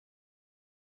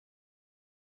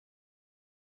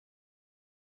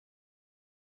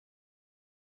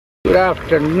Good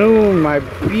afternoon, my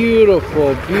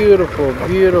beautiful, beautiful,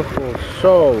 beautiful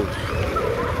souls.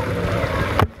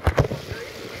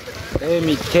 Let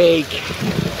me take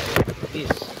this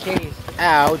case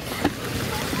out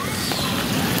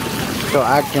so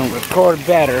I can record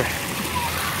better.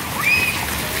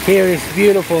 Here is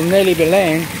beautiful Nelly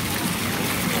Belen.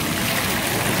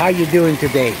 How you doing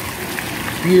today?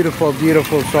 Beautiful,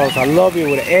 beautiful souls. I love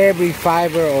you with every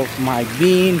fiber of my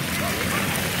being.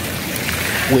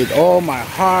 With all my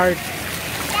heart.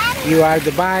 You are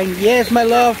divine. Yes, my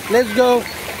love. Let's go.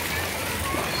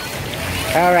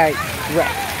 All right.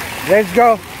 Let's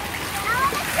go.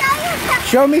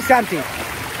 Show me something.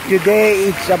 Today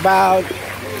it's about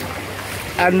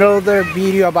another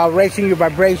video about raising your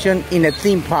vibration in a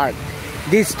theme park.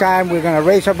 This time we're going to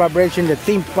raise our vibration in the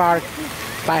theme park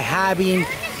by having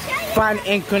fun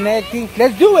and connecting.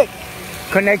 Let's do it.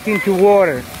 Connecting to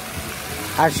water.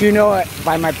 As you know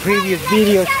by my previous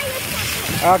videos,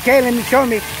 okay, let me show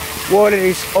me. Water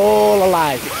is all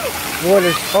alive.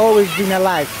 Water's always been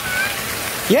alive.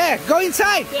 Yeah, go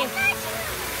inside.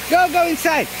 Go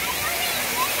inside.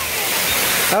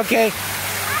 Okay,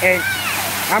 and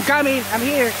I'm coming. I'm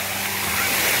here.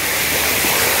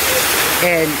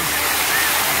 And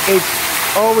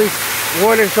it's always,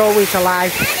 water's always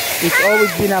alive. It's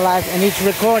always been alive, and it's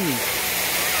recording.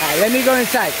 All right, let me go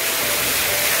inside.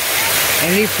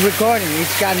 And it's recording,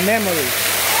 it's got memory.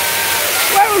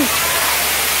 Whoa!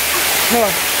 So,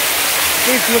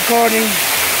 it's recording,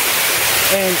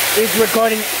 and it's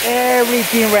recording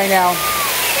everything right now.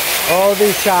 All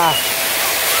this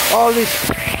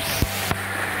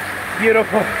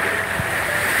beautiful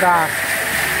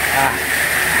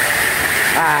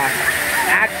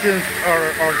actions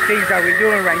or things that we're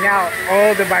doing right now.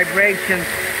 All the vibrations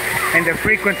and the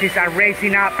frequencies are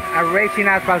raising up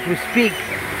as we speak.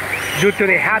 Due to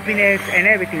the happiness and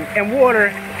everything, and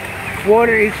water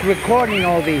is recording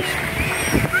all this.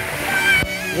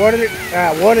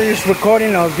 Water is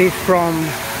recording all this from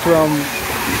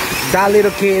that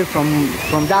little kid,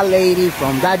 from that lady,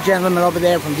 from that gentleman over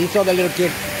there, from these other little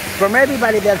kids, from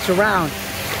everybody that's around.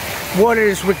 Water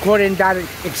is recording that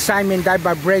excitement, that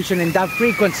vibration, and that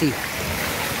frequency,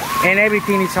 and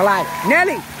everything is alive.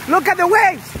 Nelly, look at the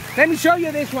waves. Let me show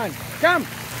you this one. Come,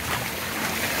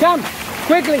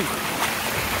 quickly.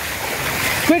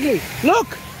 Quickly,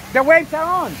 look, the waves are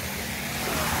on.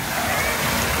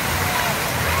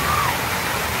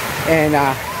 And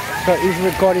so it's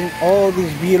recording all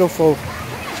these beautiful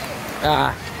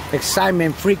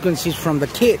excitement frequencies from the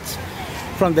kids,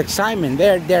 from the excitement.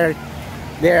 They're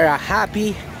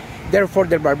happy, therefore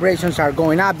their vibrations are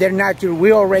going up. They're natural.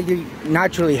 We already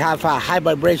naturally have high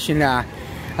vibration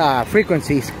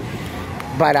frequencies,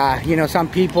 but you know, some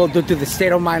people, due to the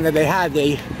state of mind that they have,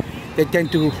 they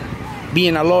tend to be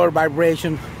in a lower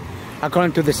vibration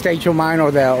according to the state of mind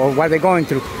or what they're going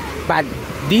through. But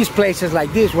these places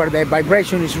like this, where the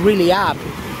vibration is really up,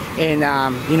 and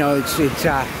you know, it's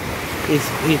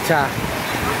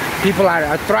people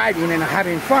are thriving and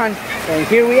having fun. And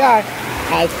here we are.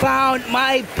 I found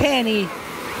my penny,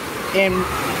 and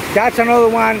that's another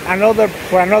one,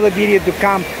 for another video to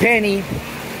come. Penny,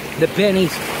 the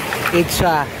pennies. It's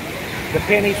the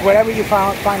pennies. Wherever you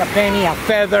find a penny, a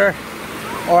feather,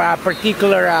 or a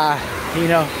particular,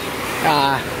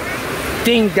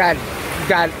 thing that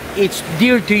it's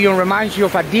dear to you and reminds you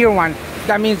of a dear one,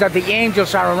 that means that the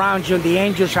angels are around you, and the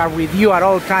angels are with you at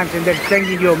all times, and they're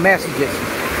sending you messages.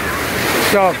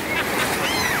 So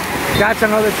that's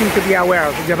another thing to be aware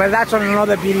of. But that's on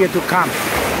another video to come.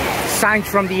 Signs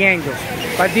from the angels.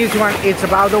 But this one, it's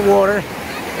about the water,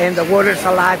 and the water's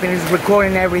alive, and it's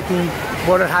recording everything.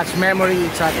 Water has memory.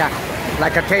 It's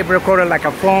like a tape recorder, like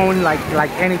a phone, like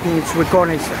anything. It's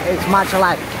recording. It's much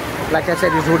alive. Like I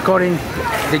said, it's recording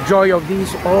the joy of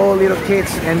these all little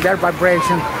kids and their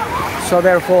vibration. So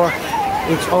therefore,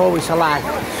 it's always alive.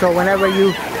 So whenever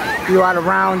you are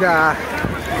around,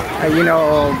 you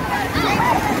know,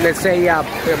 let's say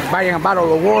buying a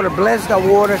bottle of water, bless the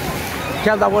water.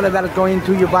 Tell the water that is going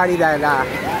into your body that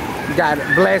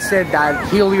bless it, that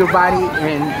heal your body,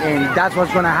 and that's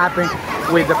what's going to happen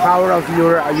with the power of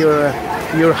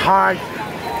your heart.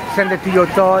 Send it to your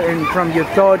thought, and from your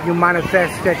thought you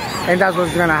manifest it, and that's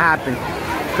what's gonna happen.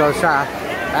 Because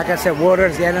like I said, water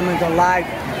is the element of life,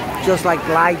 just like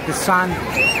light, the sun.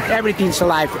 Everything's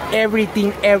alive.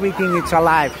 Everything is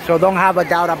alive. So don't have a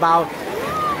doubt about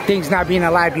things not being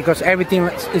alive, because everything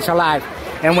is alive.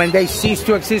 And when they cease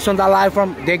to exist on that life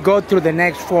form, they go through the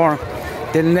next form,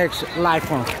 the next life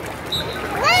form.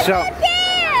 So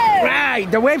right,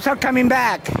 the waves are coming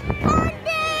back.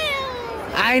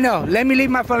 I know. Let me leave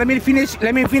my phone. Let me finish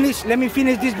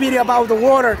this video about the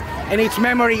water. and its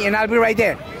memory, and I'll be right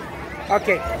there.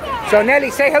 Okay. So Nelly,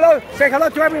 say hello. Say hello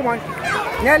to everyone.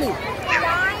 Nelly.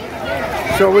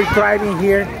 So we're driving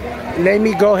here. Let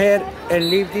me go ahead and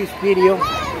leave this video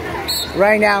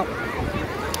right now.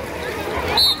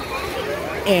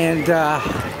 And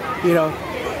you know,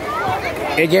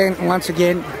 again, once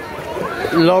again,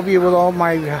 love you with all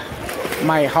my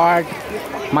heart,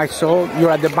 my soul.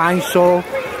 You're a divine soul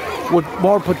with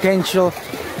more potential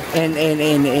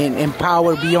and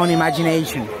power beyond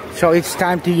imagination. So it's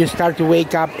time to you start to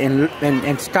wake up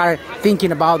and start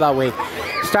thinking about that way.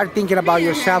 Start thinking about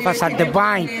yourself as a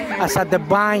divine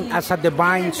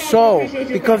soul,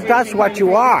 because that's what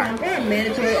you are.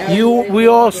 We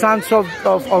all sons of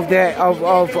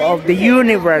the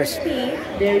universe.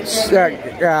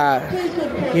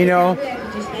 You know,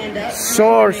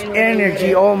 source,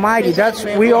 energy, almighty. That's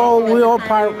we all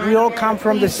come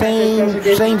from the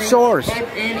same source,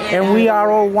 and we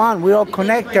are all one. We're all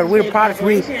connected. We're parts.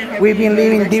 We've been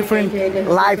living different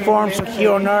life forms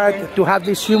here on earth to have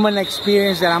this human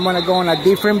experience that I'm gonna go on a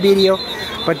different video,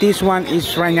 but this one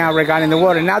is right now regarding the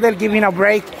water. Now they're giving a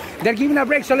break. They're giving a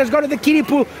break. So let's go to the kiddie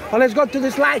pool, or let's go to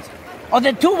the slides, or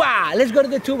the tuba. Let's go to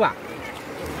the tuba.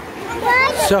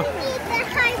 So.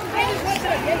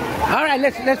 All right,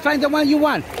 let's find the one you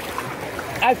want.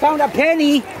 I found a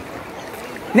penny.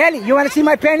 Nelly, you want to see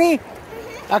my penny?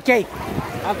 Okay,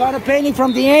 I found a penny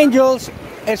from the angels.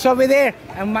 It's over there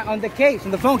on the case,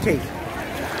 on the phone case.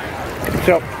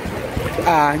 So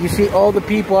you see, all the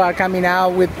people are coming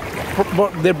out with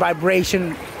their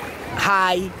vibration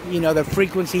high. You know, the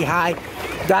frequency high.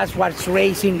 That's what's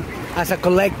raising as a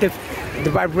collective, the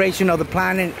vibration of the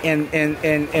planet and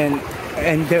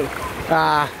the.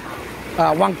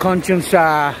 One conscious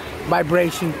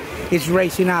vibration is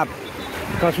raising up,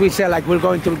 because we said like we're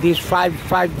going through this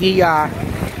 5D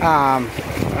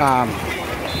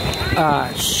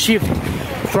shift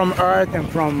from Earth and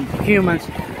from humans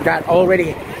that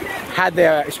already had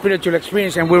the spiritual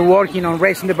experience, and we're working on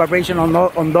raising the vibration on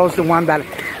those the one that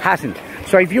hasn't.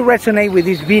 So if you resonate with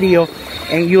this video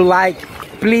and you like,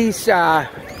 please share,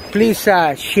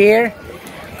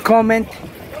 comment,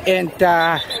 and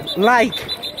like.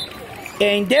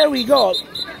 And there we go.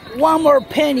 One more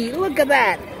penny. Look at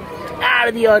that.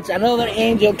 Adios. Another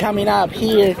angel coming up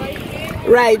here.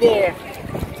 Right there.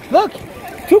 Look.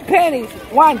 2 pennies.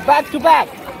 One back to back.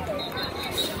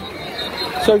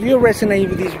 So if you resonate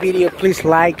with this video, please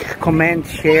like, comment,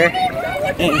 share.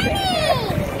 And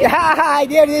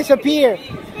there it disappeared.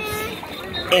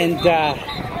 And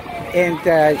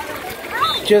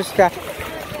just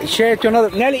share it to another.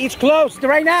 Nelly, it's closed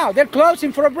right now. They're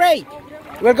closing for a break.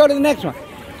 We'll go to the next one.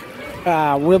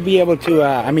 We'll be able to,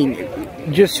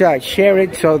 just share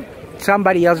it so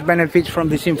somebody else benefits from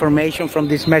this information, from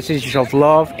this message of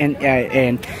love and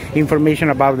information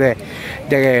about the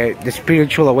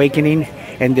spiritual awakening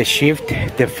and the shift,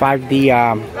 the 5D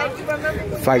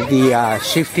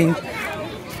shifting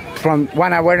from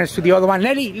one awareness to the other one.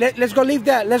 Nelly, let's go leave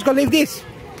that. Let's go leave this.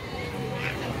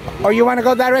 Or you want to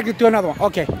go directly to another one?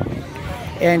 Okay.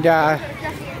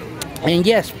 And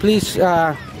yes, please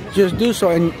just do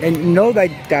so, and know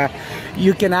that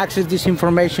you can access this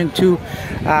information too.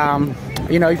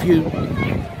 You know, if you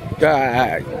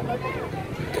are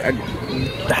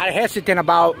hesitant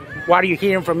about what are you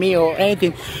hearing from me or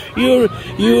anything, you're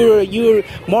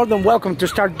more than welcome to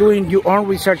start doing your own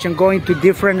research and going to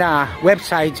different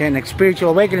websites and spiritual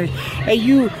awakenings, and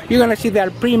you're gonna see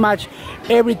that pretty much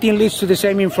everything leads to the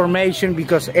same information,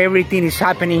 because everything is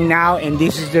happening now, and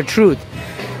this is the truth.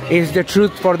 It's the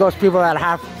truth for those people that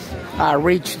have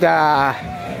reached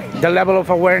the level of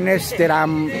awareness that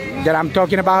I'm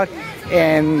talking about,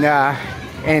 and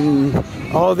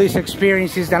all these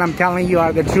experiences that I'm telling you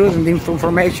are the truth, and the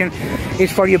information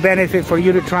is for your benefit, for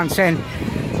you to transcend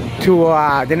to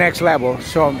the next level.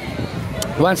 So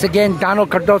once again, Donald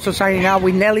Cardoso signing out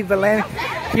with Nelly Belen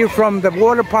here from the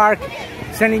water park,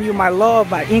 sending you my love,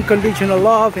 my unconditional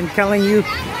love, and telling you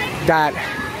that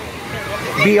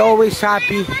be always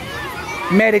happy,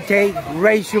 meditate,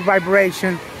 raise your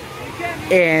vibration,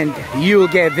 and you'll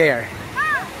get there.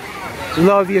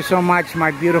 Love you so much,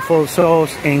 my beautiful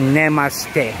souls, and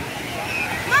namaste.